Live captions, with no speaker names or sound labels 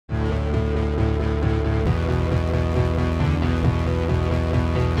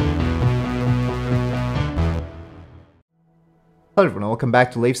Hello everyone, welcome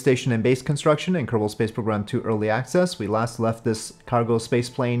back to Laythe Station and Base Construction in Kerbal Space Program 2 Early Access. We last left this cargo space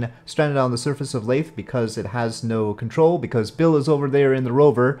plane stranded on the surface of Laythe because it has no control, because Bill is over there in the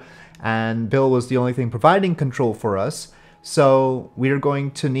rover, and Bill was the only thing providing control for us. So we're going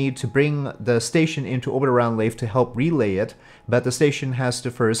to need to bring the station into orbit around Laythe to help relay it, but the station has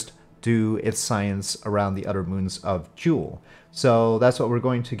to first do its science around the other moons of Jool. So that's what we're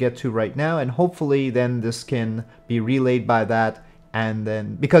going to get to right now, and hopefully then this can be relayed by that, and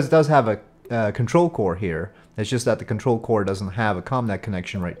then, because it does have a control core here, it's just that the control core doesn't have a ComNet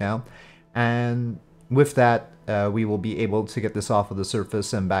connection right now, and with that we will be able to get this off of the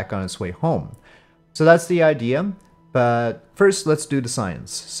surface and back on its way home. So that's the idea, but first let's do the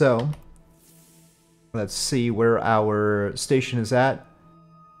science. So let's see where our station is at.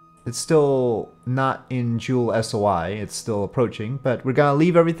 It's still not in Jool SOI, it's still approaching, but we're gonna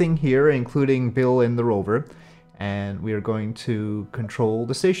leave everything here, including Bill in the rover, and we are going to control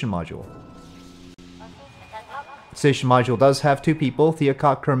the station module. The station module does have two people,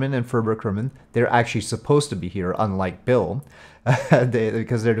 Theokok Kerman and Ferber Kerman. They're actually supposed to be here, unlike Bill,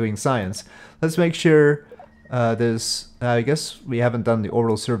 because they're doing science. Let's make sure I guess we haven't done the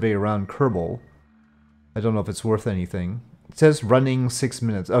orbital survey around Kerbal. I don't know if it's worth anything. It says running 6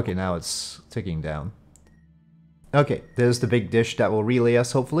 minutes. Okay, now it's ticking down. Okay, there's the big dish that will relay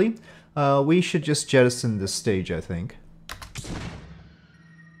us, hopefully. We should just jettison this stage, I think.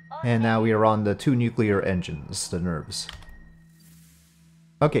 And now we are on the two nuclear engines, the nerves.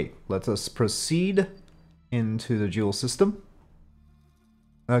 Okay, let us proceed into the Jool system.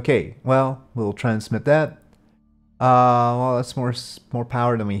 Okay, well, we'll transmit that. Well, that's more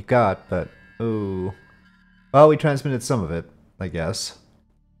power than we got, but... ooh. Well, we transmitted some of it, I guess.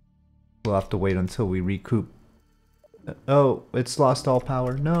 We'll have to wait until we recoup. Oh, it's lost all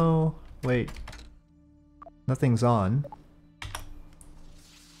power. No, wait. Nothing's on.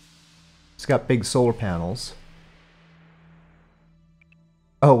 It's got big solar panels.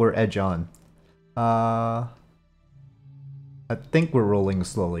 Oh, we're edge on. I think we're rolling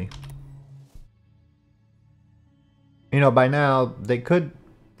slowly. You know, by now, they could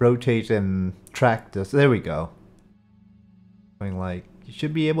rotate and track this. There we go. Going like, you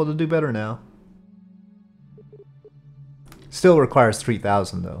should be able to do better now. Still requires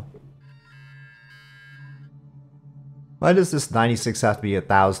 3,000 though. Why does this 96 have to be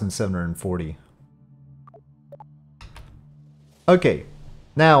 1,740? Okay,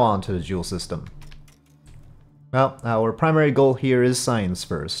 now on to the Jool system. Well, our primary goal here is science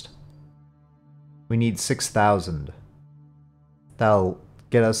first. We need 6,000. That'll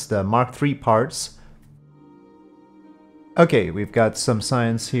get us the Mark III parts. Okay, we've got some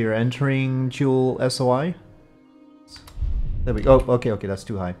science here entering Jool SOI. There we go. Oh, okay, that's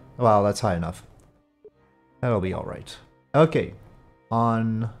too high. Wow, that's high enough. That'll be alright. Okay,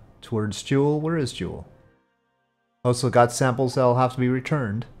 on towards Jool. Where is Jool? Also got samples that'll have to be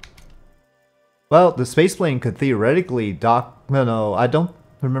returned. Well, the spaceplane could theoretically dock... No, I don't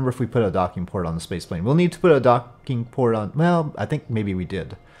remember if we put a docking port on the spaceplane. We'll need to put a docking port on... well, I think maybe we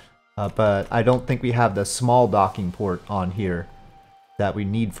did. But I don't think we have the small docking port on here that we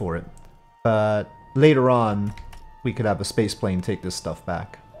need for it. But later on, we could have a spaceplane take this stuff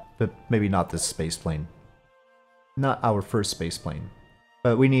back. But maybe not this spaceplane. Not our first spaceplane.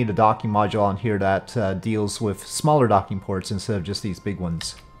 But we need a docking module on here that deals with smaller docking ports instead of just these big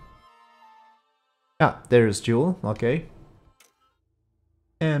ones. Ah, there's Jool. Okay.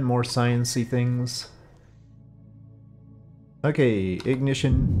 And more science-y things. Okay,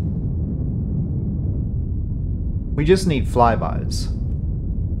 ignition. We just need flybys.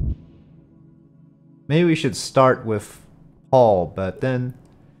 Maybe we should start with Paul, but then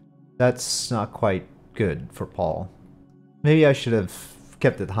that's not quite good for Paul. Maybe I should have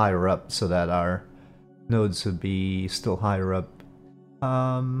kept it higher up so that our nodes would be still higher up.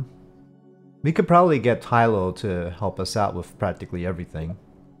 We could probably get Tylo to help us out with practically everything.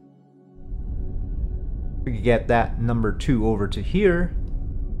 We could get that number 2 over to here.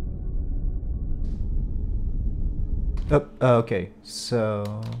 Oh, okay,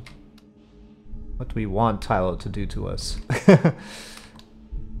 so... what do we want Tylo to do to us?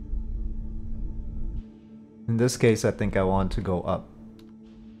 In this case, I think I want to go up.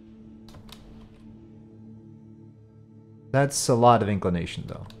 That's a lot of inclination,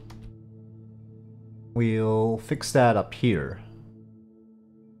 though. We'll fix that up here.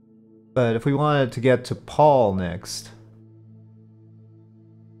 But if we wanted to get to Paul next...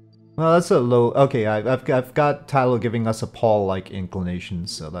 well, that's a low... okay, I've got Tylo giving us a Paul-like inclination,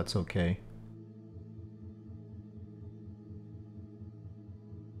 so that's okay.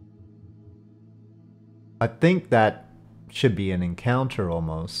 I think that should be an encounter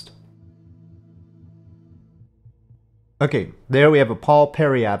almost. Okay, there we have a Paul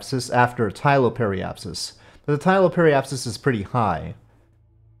periapsis after a Tylo periapsis. But the Tylo periapsis is pretty high.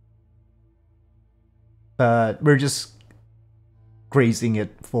 But we're just grazing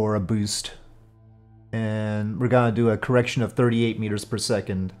it for a boost. And we're gonna do a correction of 38 meters per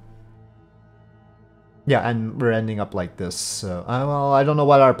second. Yeah, and we're ending up like this. So, well, I don't know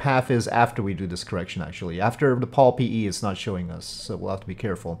what our path is after we do this correction, actually. After the Paul PE, it's not showing us, so we'll have to be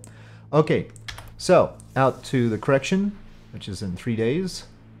careful. Okay, so, out to the correction, which is in 3 days.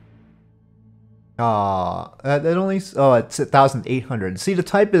 That only... Oh, it's 1,800. See, the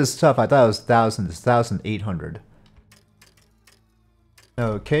type is tough. I thought it was 1,000. It's 1,800.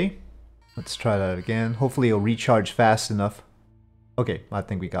 Okay. Let's try that again. Hopefully it'll recharge fast enough. Okay, I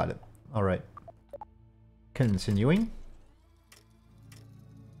think we got it. Alright. Continuing.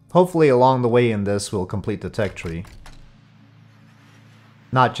 Hopefully along the way in this we'll complete the tech tree.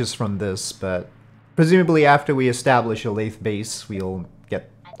 Not just from this, but presumably after we establish a Laythe base, we'll get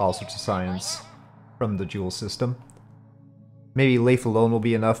all sorts of science from the Jool system. Maybe Laythe alone will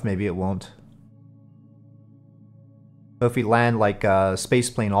be enough, maybe it won't. But if we land like a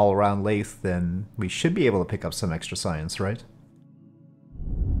spaceplane all around Laythe, then we should be able to pick up some extra science, right?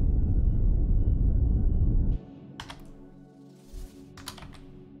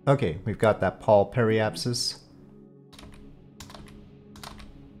 Okay, we've got that Paul periapsis.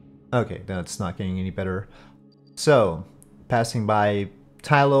 Okay, that's not getting any better. So, passing by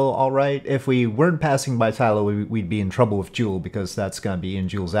Tylo, alright. If we weren't passing by Tylo, we'd be in trouble with Jool, because that's going to be in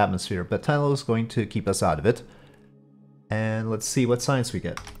Jool's atmosphere. But Tylo is going to keep us out of it. And let's see what science we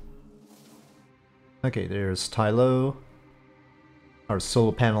get. Okay, there's Tylo. Our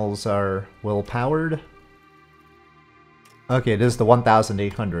solar panels are well powered. Okay, it is the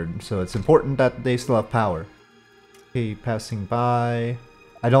 1,800, so it's important that they still have power. Okay, passing by.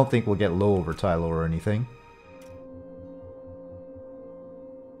 I don't think we'll get low over Tylo or anything.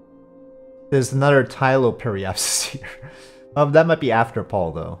 There's another Tylo periapsis here. That might be after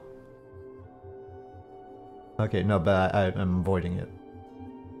Paul, though. Okay, no, but I'm avoiding it.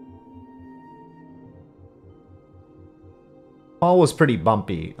 Paul was pretty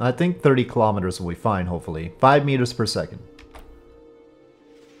bumpy. I think 30 kilometers will be fine, hopefully. 5 meters per second.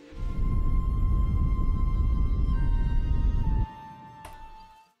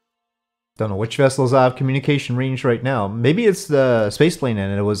 Don't know which vessel's out of communication range right now. Maybe it's the spaceplane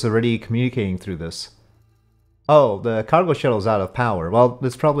and it was already communicating through this. Oh, the cargo shuttle's out of power. Well,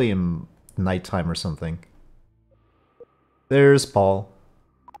 it's probably in nighttime or something. There's Paul.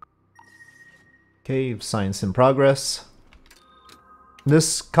 Okay, science in progress.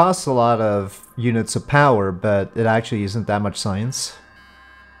 This costs a lot of units of power, but it actually isn't that much science.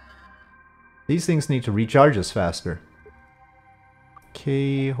 These things need to recharge us faster.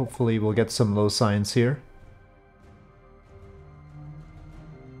 Okay, hopefully we'll get some low science here.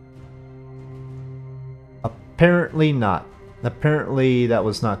 Apparently not. Apparently that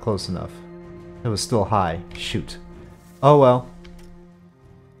was not close enough. It was still high. Shoot. Oh well.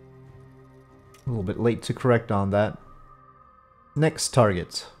 A little bit late to correct on that. Next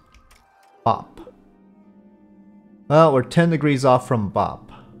target. Bop. Well, we're 10 degrees off from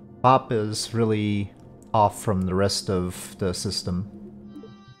Bop. Bop is really off from the rest of the system.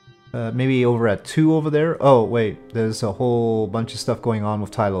 Maybe over at 2 over there? Oh, wait. There's a whole bunch of stuff going on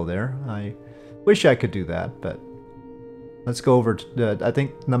with Tylo there. I wish I could do that, but... Let's go over to... I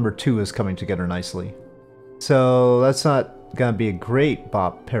think number 2 is coming together nicely. So, that's not gonna be a great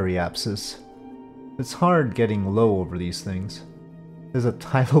Bop periapsis. It's hard getting low over these things. There's a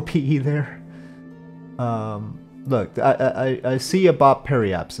Tylo PE there. Look, I see a Bop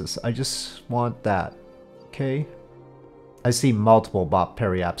periapsis. I just want that. Okay? I see multiple Bop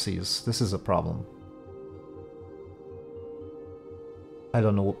periapses. This is a problem. I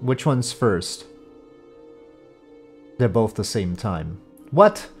don't know which one's first. They're both the same time.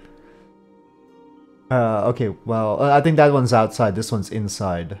 What? Okay, well, I think that one's outside, this one's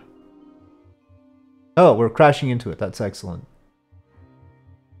inside. Oh, we're crashing into it. That's excellent.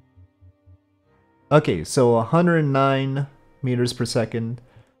 Okay, so 109 meters per second.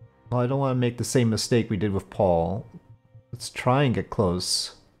 Well, I don't want to make the same mistake we did with Paul. Let's try and get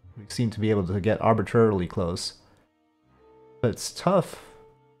close. We seem to be able to get arbitrarily close. But it's tough.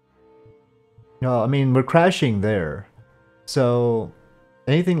 No, I mean, we're crashing there. So,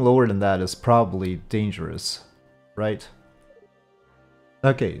 anything lower than that is probably dangerous, right?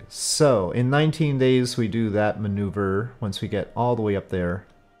 Okay, so in 19 days we do that maneuver once we get all the way up there.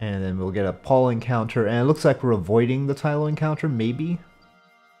 And then we'll get a Paul encounter, and it looks like we're avoiding the Tylo encounter, maybe?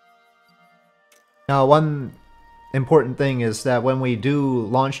 Now, one important thing is that when we do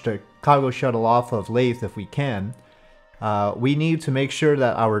launch the cargo shuttle off of Laythe, if we can, we need to make sure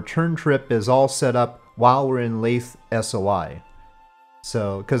that our return trip is all set up while we're in Laythe SOI.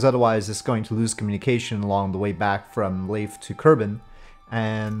 So, because otherwise it's going to lose communication along the way back from Laythe to Kerbin,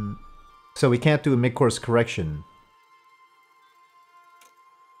 and so we can't do a mid-course correction.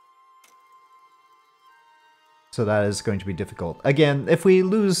 So that is going to be difficult. Again, if we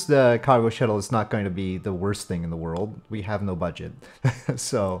lose the cargo shuttle, it's not going to be the worst thing in the world. We have no budget.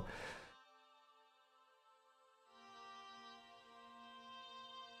 So...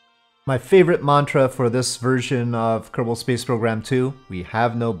 my favorite mantra for this version of Kerbal Space Program 2, we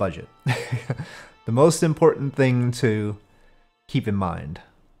have no budget. The most important thing to keep in mind.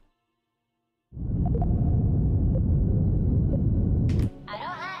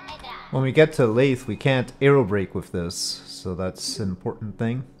 When we get to Laythe, we can't aerobrake with this, so that's an important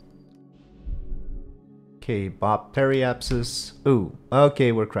thing. Okay, Bop Periapsis. Ooh,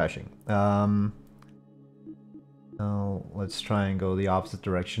 okay, we're crashing. Now, let's try and go the opposite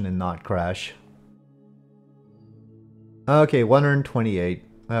direction and not crash. Okay, 128.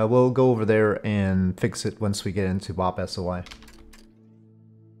 We'll go over there and fix it once we get into Bop SOI.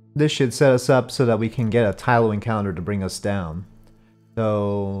 This should set us up so that we can get a Tylo encounter to bring us down.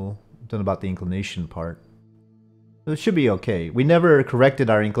 So, don't know about the inclination part. It should be okay. We never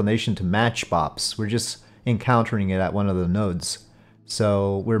corrected our inclination to match Bop's. We're just encountering it at one of the nodes.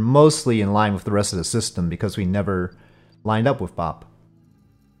 So we're mostly in line with the rest of the system because we never lined up with Bop.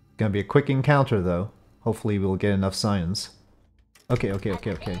 Gonna be a quick encounter though. Hopefully we'll get enough science. Okay.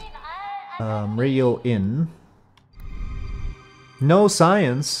 Radial in. No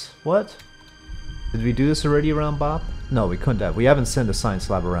science? What? Did we do this already around Bop? No, we couldn't have. We haven't sent a science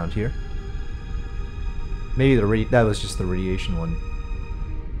lab around here. Maybe that was just the radiation one.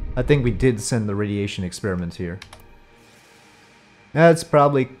 I think we did send the radiation experiment here. That's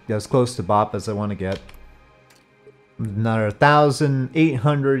probably as close to Bop as I want to get. Another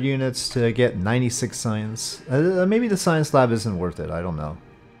 1,800 units to get 96 science. Maybe the science lab isn't worth it, I don't know.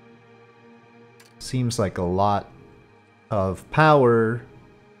 Seems like a lot of power,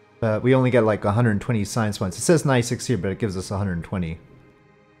 but we only get like 120 science points. It says 96 here, but it gives us 120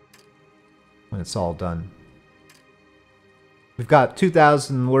 when it's all done. We've got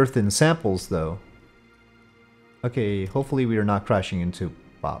 2,000 worth in samples though. Okay, hopefully we are not crashing into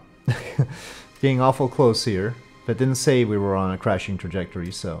Bop. Getting awful close here, but didn't say we were on a crashing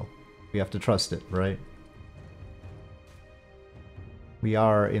trajectory, so we have to trust it, right? We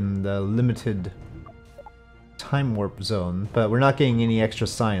are in the limited time warp zone, but we're not getting any extra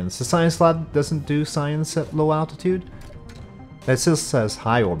science. The science lab doesn't do science at low altitude. That still says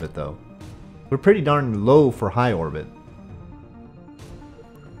high orbit though. We're pretty darn low for high orbit.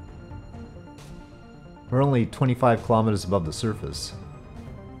 We're only 25 kilometers above the surface.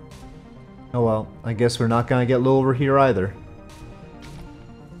 Oh well, I guess we're not gonna get low over here either.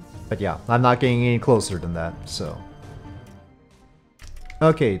 But yeah, I'm not getting any closer than that, so...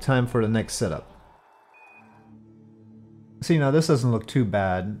 okay, time for the next setup. See, now this doesn't look too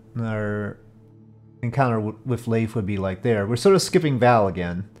bad. Our encounter with Laythe would be like there. We're sort of skipping Val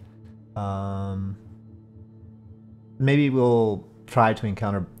again. Maybe we'll try to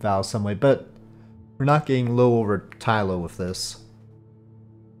encounter Val some way, but we're not getting low over Tylo with this.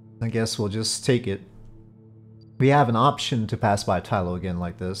 I guess we'll just take it. We have an option to pass by Tylo again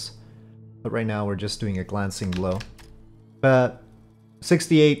like this, but right now we're just doing a glancing blow. But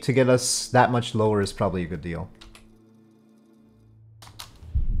 68 to get us that much lower is probably a good deal.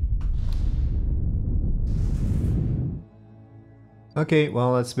 Okay,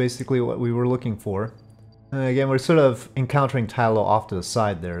 well that's basically what we were looking for. Again, we're sort of encountering Tylo off to the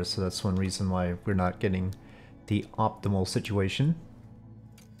side there, so that's one reason why we're not getting the optimal situation.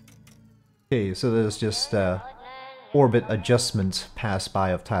 Okay, so there's just orbit adjustment pass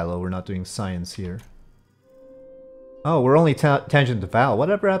by of Tylo. We're not doing science here. Oh, we're only tangent to Val.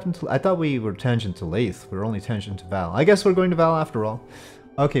 Whatever happened to... I thought we were tangent to Laythe. We're only tangent to Val. I guess we're going to Val after all.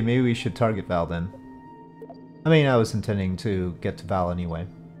 Okay, maybe we should target Val then. I mean, I was intending to get to Val anyway.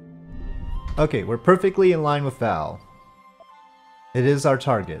 Okay, we're perfectly in line with Val. It is our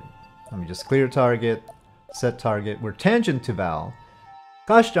target. Let me just clear target, set target. We're tangent to Val.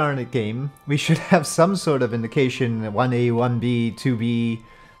 Gosh darn it, game. We should have some sort of indication 1A, 1B, 2B,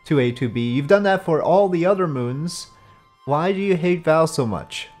 2A, 2B. You've done that for all the other moons. Why do you hate Val so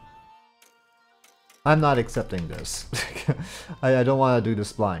much? I'm not accepting this. I don't want to do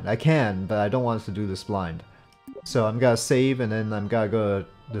this blind. I can, but I don't want to do this blind. So I'm gonna save and then I'm gonna go to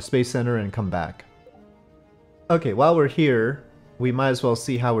the Space Center and come back. Okay, while we're here, we might as well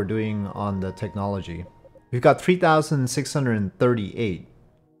see how we're doing on the technology. We've got 3,638.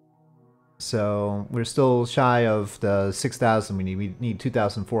 So we're still shy of the 6,000 we need. We need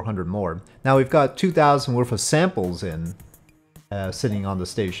 2,400 more. Now we've got 2,000 worth of samples in, sitting on the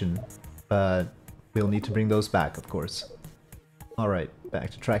station, but we'll need to bring those back, of course. Alright,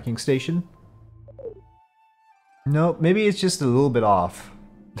 back to tracking station. No, maybe it's just a little bit off.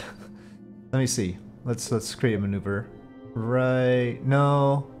 Let me see. Let's create a maneuver. Right,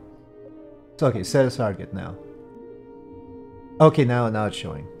 no. It's okay, set a target now. Okay, now it's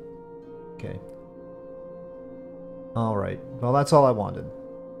showing. Okay. Alright, well that's all I wanted.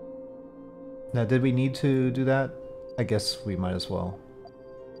 Now did we need to do that? I guess we might as well.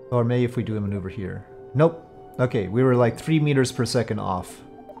 Or maybe if we do a maneuver here. Nope. Okay, we were like 3 meters per second off.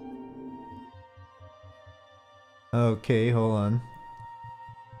 Okay, hold on.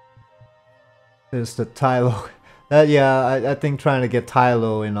 There's the Tylo. Yeah, I think trying to get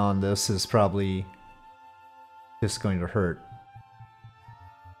Tylo in on this is probably just going to hurt.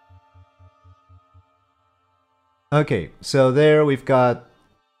 Okay, so there we've got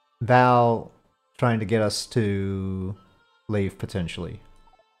Val trying to get us to Laythe potentially.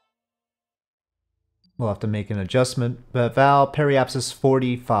 We'll have to make an adjustment, but Val periapsis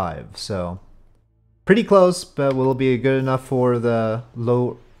 45, so pretty close, but will it be good enough for the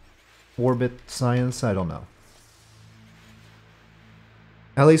low orbit science? I don't know.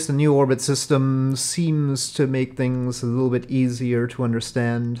 At least the new orbit system seems to make things a little bit easier to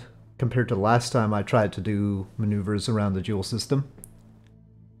understand compared to the last time I tried to do maneuvers around the Jool system.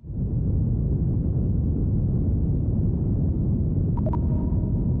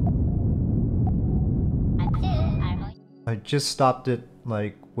 I just stopped it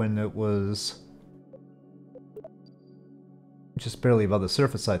like when it was just barely above the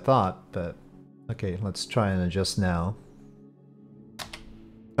surface, I thought, but okay, let's try and adjust now.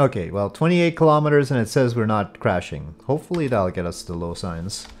 Okay, well, 28 kilometers and it says we're not crashing. Hopefully that'll get us to low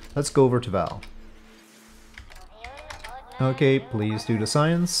science. Let's go over to Val. Okay, please do the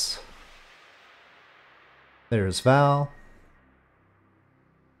science. There's Val.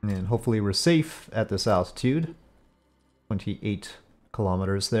 And hopefully we're safe at this altitude. 28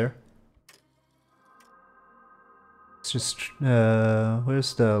 kilometers there. Let's just,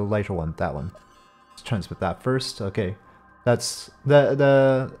 where's the lighter one? That one. Let's transmit that first. Okay. That's,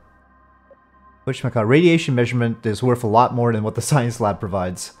 whatchamacallit, radiation measurement is worth a lot more than what the science lab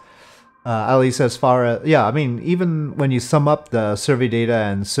provides. At least as far as, yeah, I mean, even when you sum up the survey data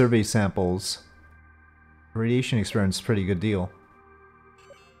and survey samples, radiation experiment is a pretty good deal.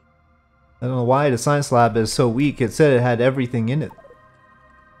 I don't know why the science lab is so weak. It said it had everything in it.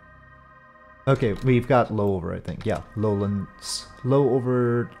 Okay, we've got low over, I think. Yeah, lowlands. Low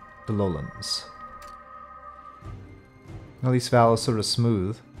over the lowlands. At least Val is sort of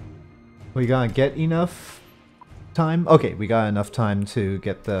smooth. We gotta get enough time? Okay, we got enough time to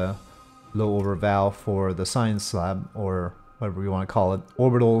get the low over Val for the science lab, or whatever we want to call it.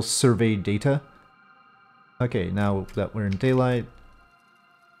 Orbital survey data. Okay, now that we're in daylight.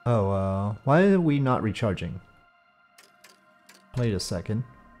 Oh, why are we not recharging? Wait a second.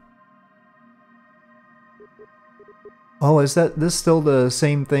 Oh, is this still the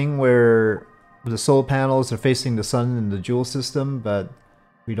same thing where the solar panels are facing the sun in the Jool system, but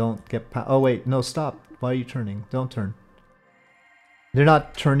we don't get oh wait, no, stop. Why are you turning? Don't turn. They're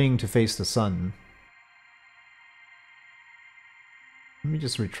not turning to face the sun. Let me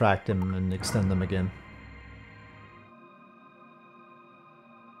just retract them and extend them again.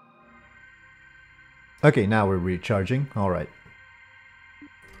 Okay, now we're recharging. Alright.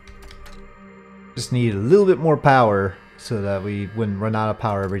 Just need a little bit more power so that we wouldn't run out of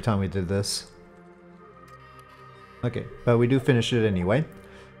power every time we did this. Okay, but we do finish it anyway.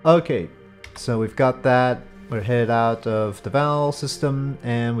 Okay, so we've got that. We're headed out of the Val system,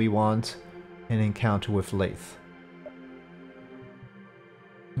 and we want an encounter with Laythe.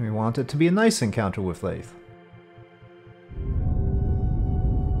 We want it to be a nice encounter with Laythe.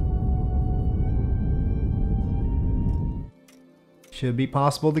 Should be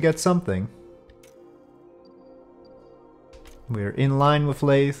possible to get something. We're in line with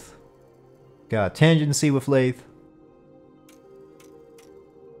Laythe. Got a tangency with Laythe.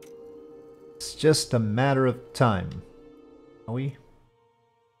 It's just a matter of time. Are we?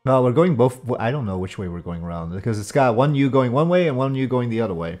 Well, we're going both. I don't know which way we're going around because it's got one U going one way and one U going the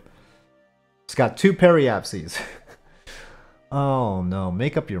other way. It's got two periapses. Oh no,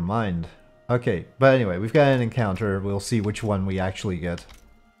 make up your mind. Okay, but anyway, we've got an encounter. We'll see which one we actually get.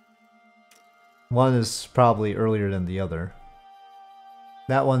 One is probably earlier than the other.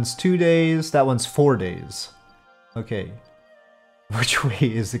 That one's 2 days, that one's 4 days. Okay. Which way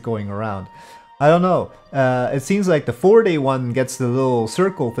is it going around? I don't know. It seems like the 4-day one gets the little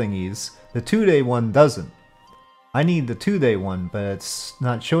circle thingies. The 2-day one doesn't. I need the 2-day one, but it's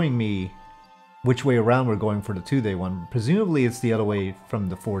not showing me which way around we're going for the 2-day one. Presumably it's the other way from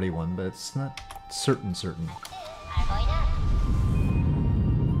the 4-day one, but it's not certain.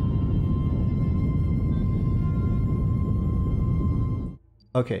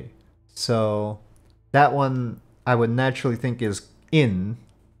 Okay, so that one I would naturally think is in,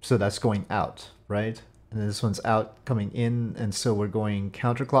 so that's going out, right? And this one's out, coming in, and so we're going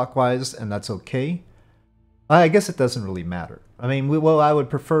counterclockwise, and that's okay. I guess it doesn't really matter. I mean, well, I would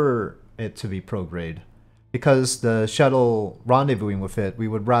prefer it to be prograde. Because the shuttle rendezvousing with it, we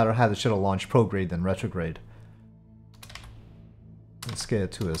would rather have the shuttle launch prograde than retrograde. Let's get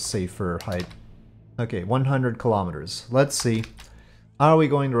it to a safer height. Okay, 100 kilometers. Let's see. Are we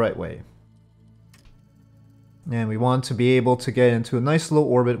going the right way? And we want to be able to get into a nice low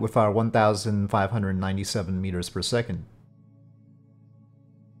orbit with our 1,597 meters per second.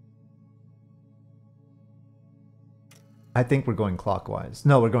 I think we're going clockwise.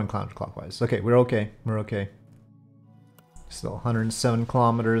 No, we're going counterclockwise. Okay, we're okay. We're okay. Still 107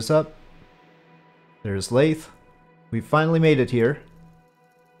 kilometers up. There's Laythe. We finally made it here.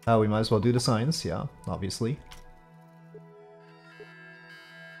 We might as well do the science, yeah, obviously.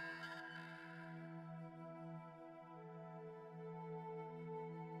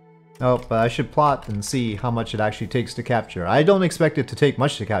 Oh, but I should plot and see how much it actually takes to capture. I don't expect it to take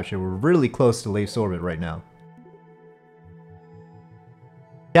much to capture. We're really close to Laythe's orbit right now.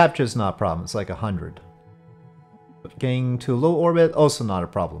 Capture's not a problem, it's like 100. But getting to low orbit, also not a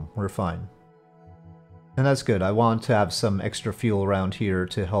problem. We're fine. And that's good. I want to have some extra fuel around here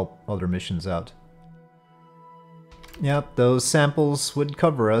to help other missions out. Yep, those samples would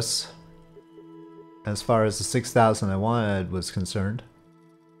cover us. As far as the 6,000 I wanted was concerned.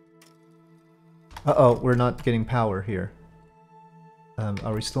 Uh-oh, we're not getting power here.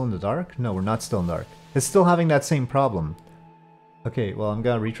 Are we still in the dark? No, we're not still in the dark. It's still having that same problem. Okay, well I'm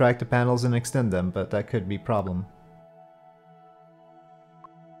gonna retract the panels and extend them, but that could be a problem.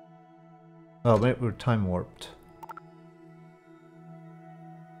 Oh, wait, we're time warped.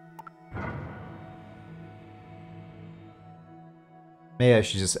 Maybe I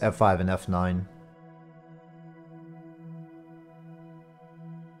should just F5 and F9.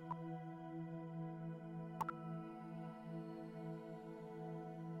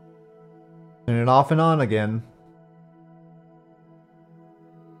 Turn it off and on again.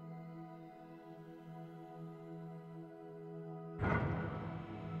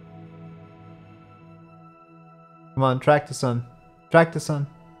 Come on, track the sun. Track the sun.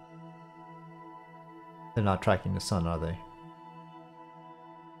 They're not tracking the sun, are they?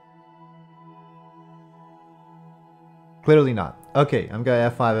 Clearly not. Okay, I'm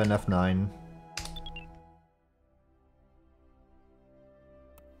gonna F5 and F9.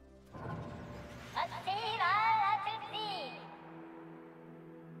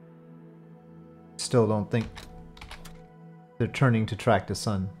 Still don't think they're turning to track the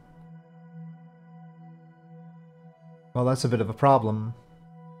sun. Well, that's a bit of a problem.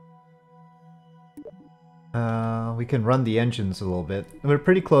 We can run the engines a little bit. We're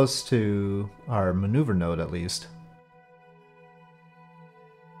pretty close to our maneuver node, at least.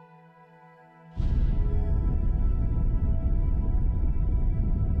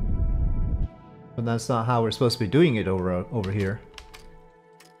 But that's not how we're supposed to be doing it over here.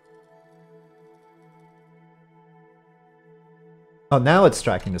 Oh, now it's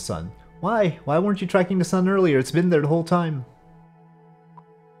tracking the sun. Why? Why weren't you tracking the sun earlier? It's been there the whole time.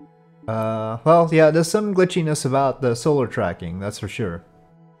 Well, yeah, there's some glitchiness about the solar tracking, that's for sure.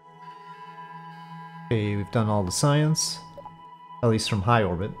 Okay, we've done all the science. At least from high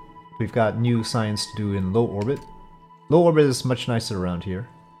orbit. We've got new science to do in low orbit. Low orbit is much nicer around here.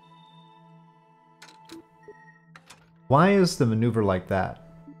 Why is the maneuver like that?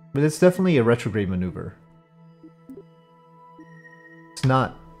 But it's definitely a retrograde maneuver. It's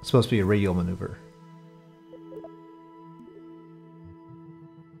not supposed to be a radial maneuver.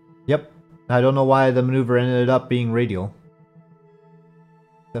 Yep. I don't know why the maneuver ended up being radial.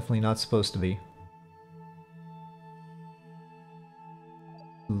 Definitely not supposed to be.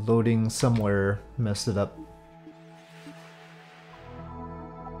 Loading somewhere messed it up.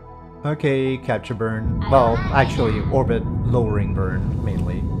 Okay, capture burn. Well, actually, orbit lowering burn,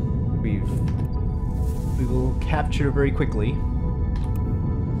 mainly. We will capture very quickly.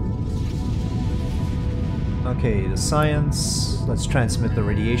 Okay, the science. Let's transmit the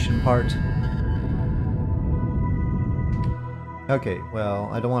radiation part. Okay, well,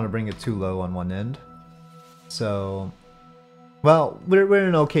 I don't want to bring it too low on one end. So, Well, we're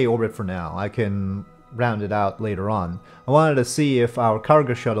in okay orbit for now. I can round it out later on. I wanted to see if our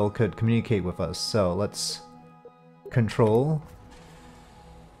cargo shuttle could communicate with us, so let's control.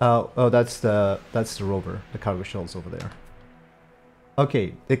 Oh, that's the rover. The cargo shuttle's over there.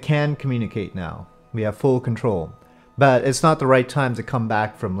 Okay, it can communicate now. We have full control. But it's not the right time to come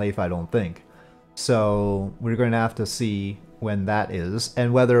back from Laythe, I don't think. So we're going to have to see when that is,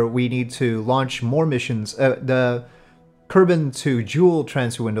 and whether we need to launch more missions. The Kerbin to Jool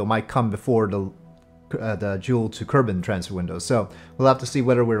transfer window might come before the Jool to Kerbin transfer window. So we'll have to see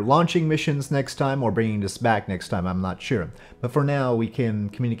whether we're launching missions next time or bringing this back next time. I'm not sure. But for now, we can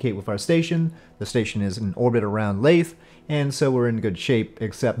communicate with our station. The station is in orbit around Laythe, and so we're in good shape,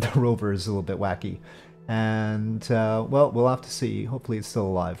 except the rover is a little bit wacky. And, well, we'll have to see. Hopefully it's still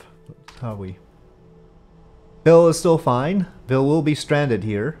alive. How are we? Bill is still fine. Bill will be stranded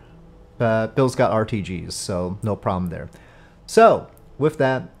here. But Bill's got RTGs, so no problem there. So, with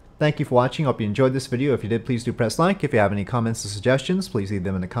that, thank you for watching. Hope you enjoyed this video. If you did, please do press like. If you have any comments or suggestions, please leave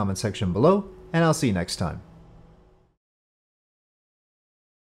them in the comment section below. And I'll see you next time.